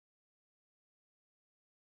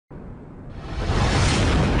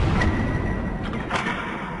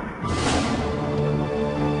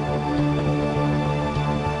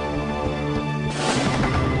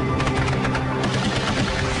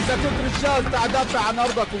واستعداد عن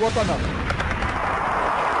أرضك ووطنك.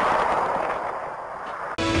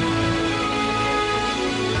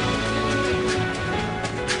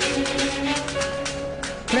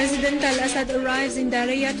 President al-Assad arrives in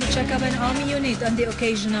Daria to check up an army unit on the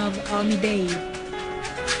occasion of Army Day.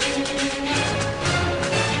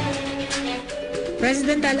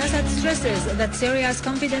 President al-Assad stresses that Syria's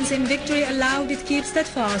confidence in victory allowed it to keep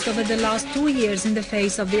steadfast over the last 2 years in the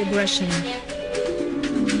face of the aggression.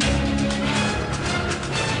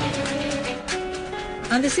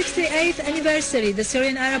 On the 68th anniversary, the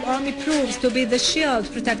Syrian Arab Army proves to be the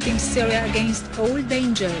shield protecting Syria against all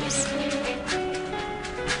dangers.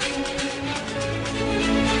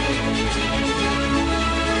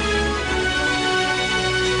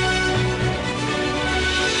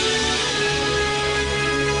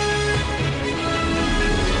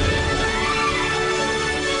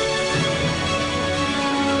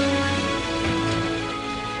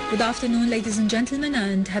 Good afternoon, ladies and gentlemen,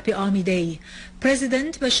 and happy Army Day.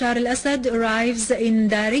 President Bashar al-Assad arrives in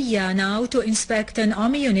Daria now to inspect an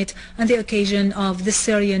army unit on the occasion of the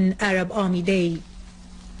Syrian Arab Army Day.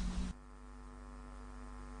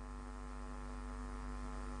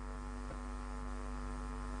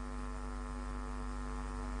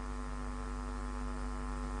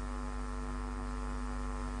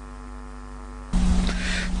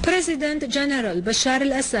 President General Bashar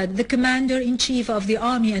al-Assad, the Commander-in-Chief of the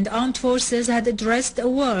Army and Armed Forces, had addressed a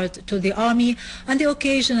word to the Army on the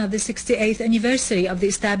occasion of the 68th anniversary of the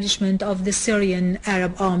establishment of the Syrian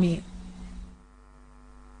Arab Army.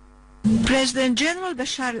 President General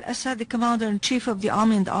Bashar al-Assad, the Commander-in-Chief of the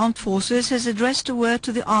Army and Armed Forces, has addressed a word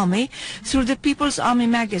to the Army through the People's Army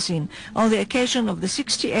magazine on the occasion of the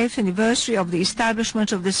 68th anniversary of the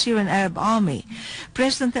establishment of the Syrian Arab Army.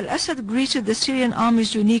 President al-Assad greeted the Syrian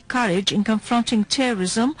Army's unique courage in confronting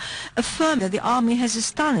terrorism, affirming that the Army has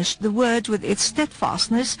astonished the world with its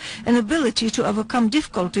steadfastness and ability to overcome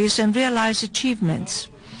difficulties and realize achievements.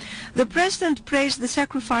 The President praised the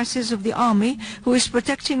sacrifices of the Army, who is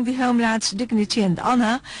protecting the homeland's dignity and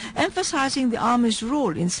honor, emphasizing the Army's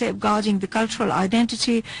role in safeguarding the cultural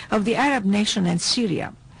identity of the Arab nation and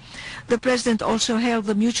Syria. The President also hailed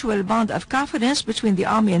the mutual bond of confidence between the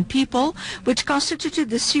Army and people, which constituted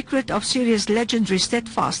the secret of Syria's legendary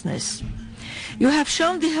steadfastness. You have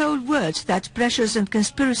shown the whole world that pressures and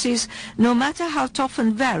conspiracies, no matter how tough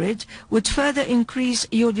and varied, would further increase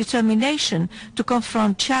your determination to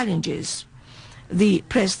confront challenges, the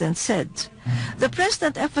President said. The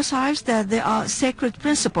President emphasized that there are sacred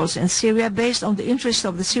principles in Syria based on the interests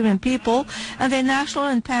of the Syrian people and their national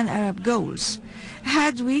and pan-Arab goals.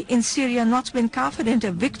 Had we in Syria not been confident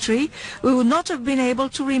of victory, we would not have been able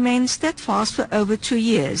to remain steadfast for over 2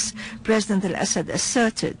 years, President al-Assad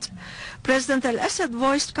asserted. President al-Assad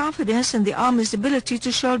voiced confidence in the Army's ability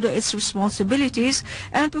to shoulder its responsibilities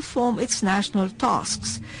and perform its national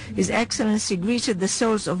tasks. His Excellency greeted the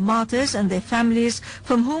souls of martyrs and their families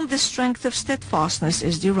from whom the strength of steadfastness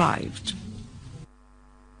is derived.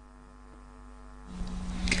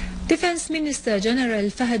 Defense Minister General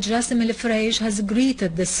Fahd al-Freij has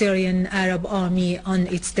greeted the Syrian Arab Army on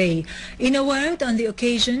its day. In a word on the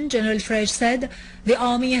occasion, General Freij said, "The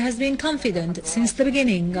Army has been confident since the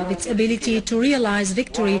beginning of its ability to realize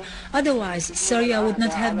victory, otherwise Syria would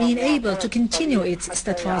not have been able to continue its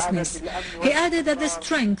steadfastness." He added that the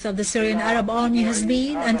strength of the Syrian Arab Army has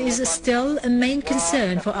been and is still a main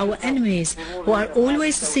concern for our enemies, who are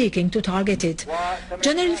always seeking to target it.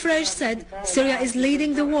 General Freij said, "Syria is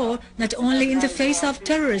leading the war not only in the face of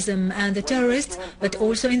terrorism and the terrorists, but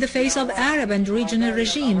also in the face of Arab and regional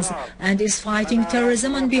regimes, and is fighting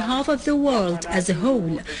terrorism on behalf of the world as a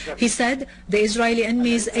whole." He said the Israeli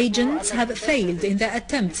enemy's agents have failed in their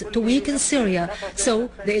attempts to weaken Syria,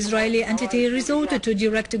 so the Israeli entity resorted to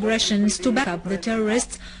direct aggressions to back up the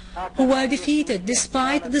terrorists, who were defeated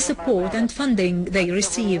despite the support and funding they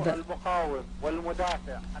receive.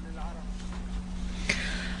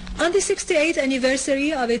 On the 68th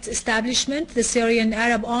anniversary of its establishment, the Syrian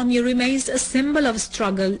Arab Army remains a symbol of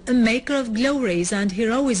struggle, a maker of glories and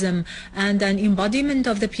heroism, and an embodiment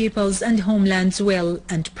of the people's and homeland's will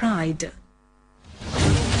and pride.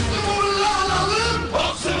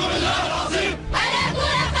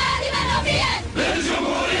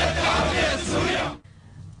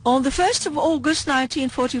 On the 1st of August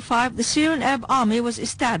 1945, the Syrian Arab Army was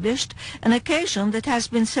established, an occasion that has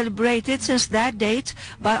been celebrated since that date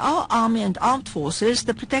by our army and armed forces,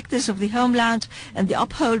 the protectors of the homeland and the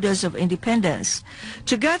upholders of independence.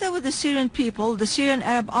 Together with the Syrian people, the Syrian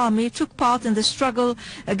Arab Army took part in the struggle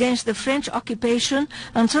against the French occupation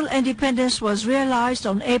until independence was realized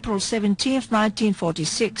on April 17,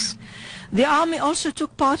 1946. The army also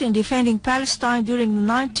took part in defending Palestine during the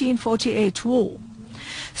 1948 war.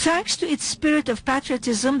 Thanks to its spirit of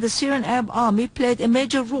patriotism, the Syrian Arab Army played a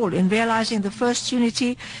major role in realizing the first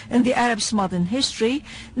unity in the Arabs' modern history,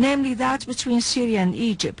 namely that between Syria and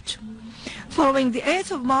Egypt. Following the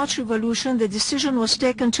 8th of March revolution, the decision was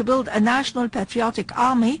taken to build a national patriotic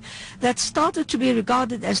army that started to be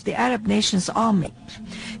regarded as the Arab nation's army.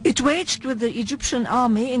 It waged with the Egyptian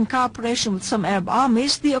army, in cooperation with some Arab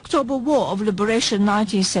armies, the October War of Liberation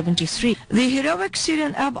 1973. The heroic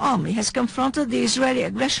Syrian Arab Army has confronted the Israeli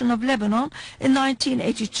aggression of Lebanon in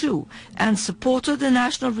 1982 and supported the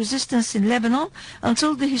national resistance in Lebanon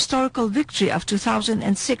until the historical victory of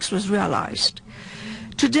 2006 was realized.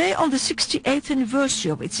 Today, on the 68th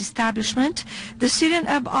anniversary of its establishment, the Syrian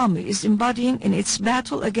Arab Army is embodying in its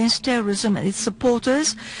battle against terrorism and its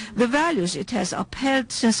supporters the values it has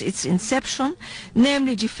upheld since its inception,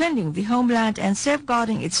 namely defending the homeland and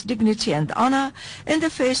safeguarding its dignity and honor in the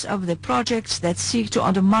face of the projects that seek to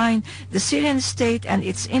undermine the Syrian state and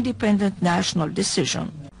its independent national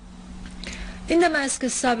decision. In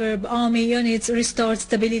Damascus suburb, army units restored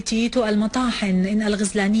stability to al-Matahin in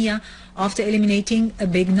al-Ghazlaniya after eliminating a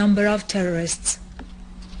big number of terrorists.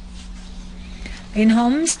 In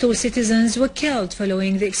Homs, 2 citizens were killed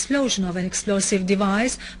following the explosion of an explosive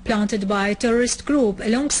device planted by a terrorist group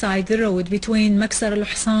alongside the road between Maksar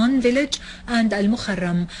al-Hussan village and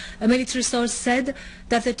al-Mukharram. A military source said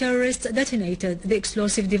that the terrorists detonated the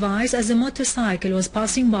explosive device as a motorcycle was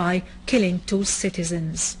passing by, killing 2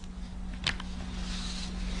 citizens.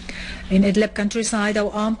 In Idlib countryside,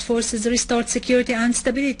 our armed forces restored security and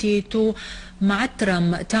stability to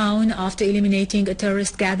Ma'atram town after eliminating a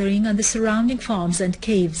terrorist gathering and the surrounding farms and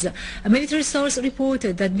caves. A military source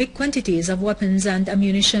reported that big quantities of weapons and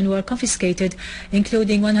ammunition were confiscated,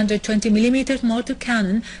 including 120mm mortar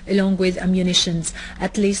cannon along with ammunitions.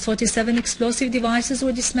 At least 47 explosive devices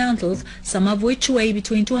were dismantled, some of which weigh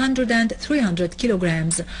between 200 and 300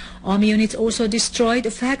 kilograms. Army units also destroyed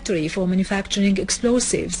a factory for manufacturing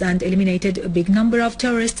explosives and eliminated a big number of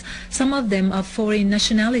terrorists, some of them of foreign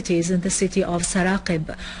nationalities, in the city of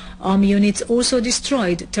Saraqib. Army units also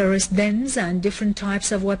destroyed terrorist dens and different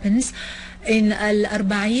types of weapons in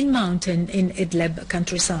al-Arba'in mountain in Idlib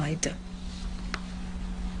countryside.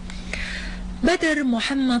 Badr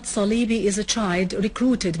Mohammad Salibi is a child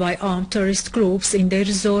recruited by armed terrorist groups in Deir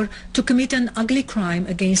ez-Zor to commit an ugly crime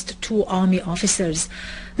against 2 army officers.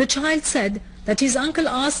 The child said that his uncle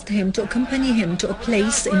asked him to accompany him to a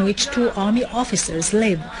place in which 2 army officers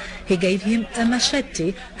live. He gave him a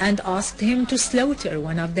machete and asked him to slaughter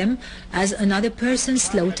one of them as another person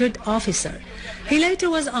slaughtered officer. He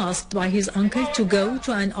later was asked by his uncle to go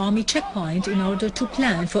to an army checkpoint in order to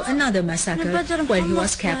plan for another massacre where he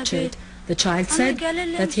was captured. The child said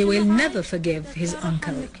that he will never forgive his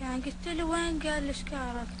uncle.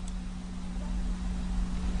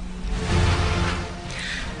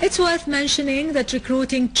 It's worth mentioning that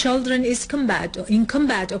recruiting children in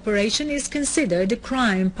combat operation is considered a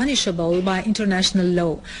crime punishable by international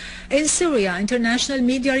law. In Syria, international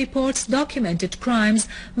media reports documented crimes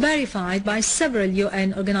verified by several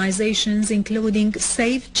UN organizations, including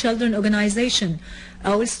Save Children organization,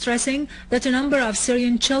 all stressing that a number of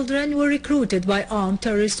Syrian children were recruited by armed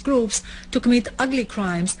terrorist groups to commit ugly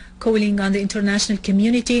crimes, calling on the international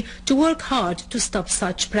community to work hard to stop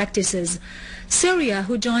such practices. Syria,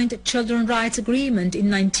 who joined the Children's Rights Agreement in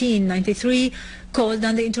 1993, called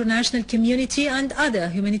on the international community and other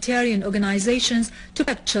humanitarian organizations to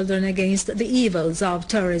protect children against the evils of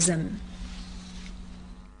terrorism.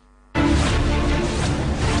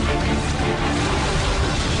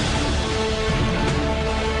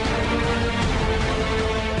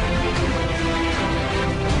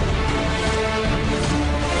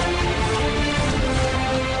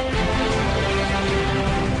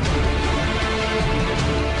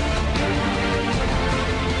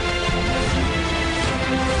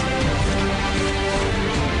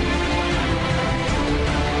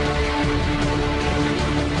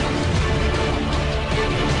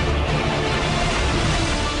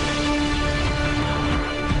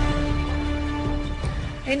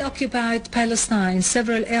 In occupied Palestine,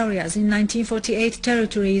 several areas in 1948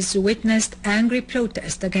 territories witnessed angry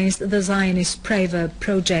protests against the Zionist Proverb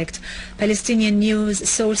project. Palestinian news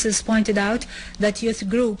sources pointed out that youth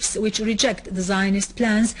groups which reject the Zionist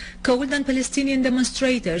plans called on Palestinian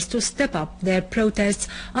demonstrators to step up their protests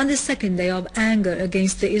on the second day of anger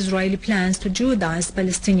against the Israeli plans to Judaize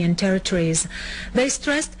Palestinian territories. They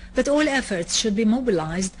stressed that all efforts should be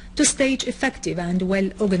mobilized to stage effective and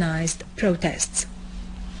well-organized protests.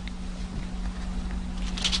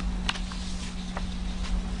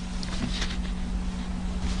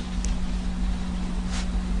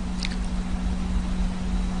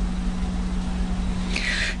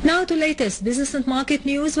 Now to latest business and market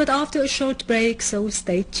news, but after a short break, so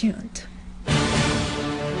stay tuned.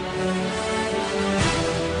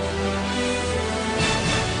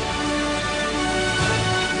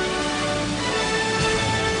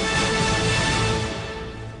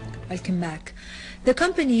 Welcome back. The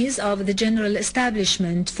companies of the General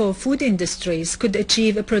Establishment for Food Industries could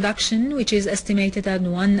achieve a production which is estimated at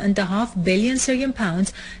 1.5 billion Syrian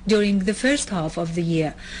pounds during the first half of the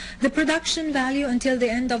year. The production value until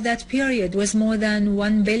the end of that period was more than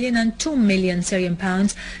 1 billion and 2 million Syrian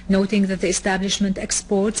pounds, noting that the establishment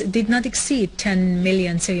exports did not exceed 10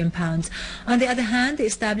 million Syrian pounds. On the other hand, the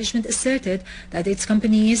establishment asserted that its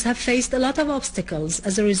companies have faced a lot of obstacles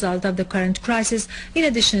as a result of the current crisis, in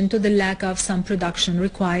addition to the lack of some production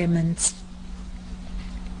requirements.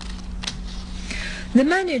 The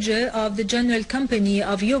manager of the General Company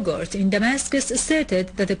of Yogurt in Damascus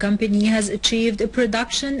asserted that the company has achieved a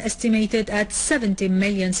production estimated at 70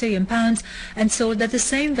 million Syrian pounds and sold at the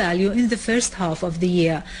same value in the first half of the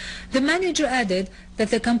year. The manager added that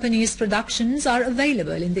the company's productions are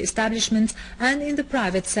available in the establishments and in the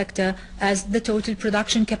private sector, as the total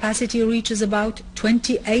production capacity reaches about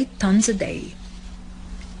 28 tons a day.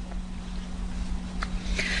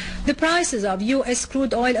 The prices of U.S.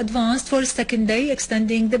 crude oil advanced for a second day,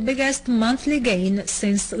 extending the biggest monthly gain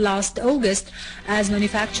since last August, as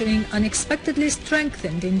manufacturing unexpectedly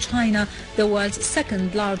strengthened in China, the world's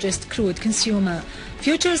second largest crude consumer.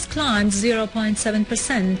 Futures climbed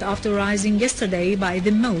 0.7% after rising yesterday by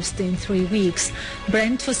the most in 3 weeks.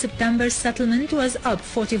 Brent for September's settlement was up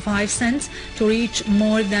 45 cents to reach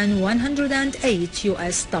more than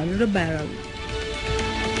 $108 a barrel.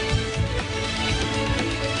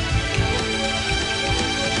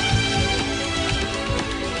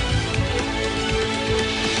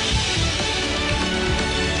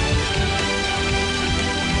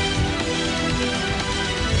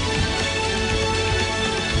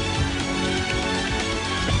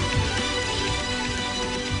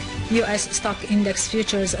 U.S. stock index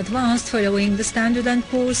futures advanced following the Standard &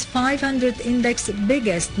 Poor's 500 index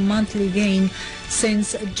biggest monthly gain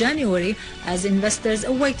since January, as investors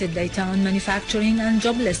awaited data on manufacturing and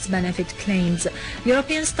jobless benefit claims.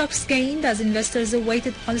 European stocks gained as investors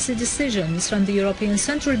awaited policy decisions from the European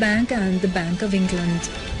Central Bank and the Bank of England.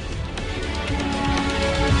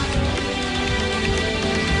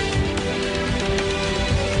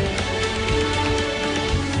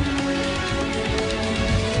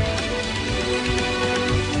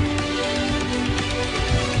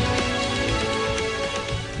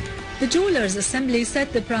 The Jewelers Assembly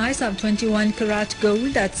set the price of 21 karat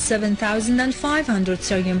gold at 7,500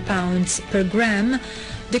 Syrian pounds per gram,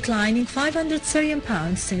 declining 500 Syrian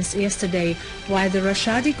pounds since yesterday, while the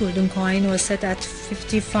Rashadi golden coin was set at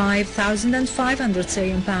 55,500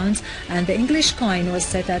 Syrian pounds and the English coin was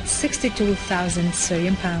set at 62,000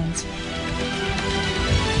 Syrian pounds.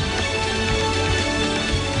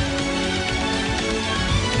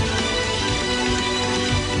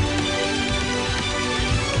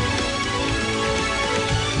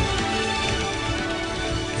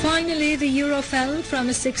 Finally, the euro fell from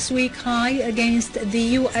a 6-week high against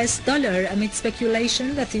the US dollar amid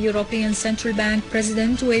speculation that the European Central Bank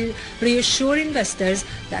president will reassure investors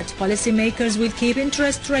that policymakers will keep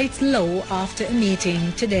interest rates low after a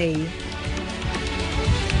meeting today.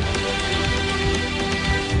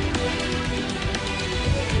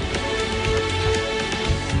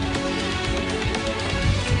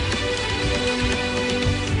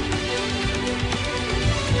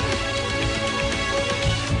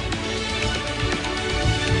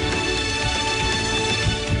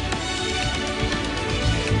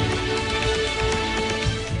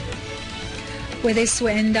 With this,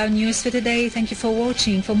 we end our news for today. Thank you for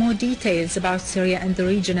watching. For more details about Syria and the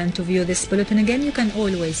region and to view this bulletin again, you can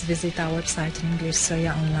always visit our website in English,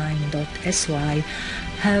 syriaonline.sy.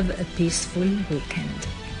 Have a peaceful weekend.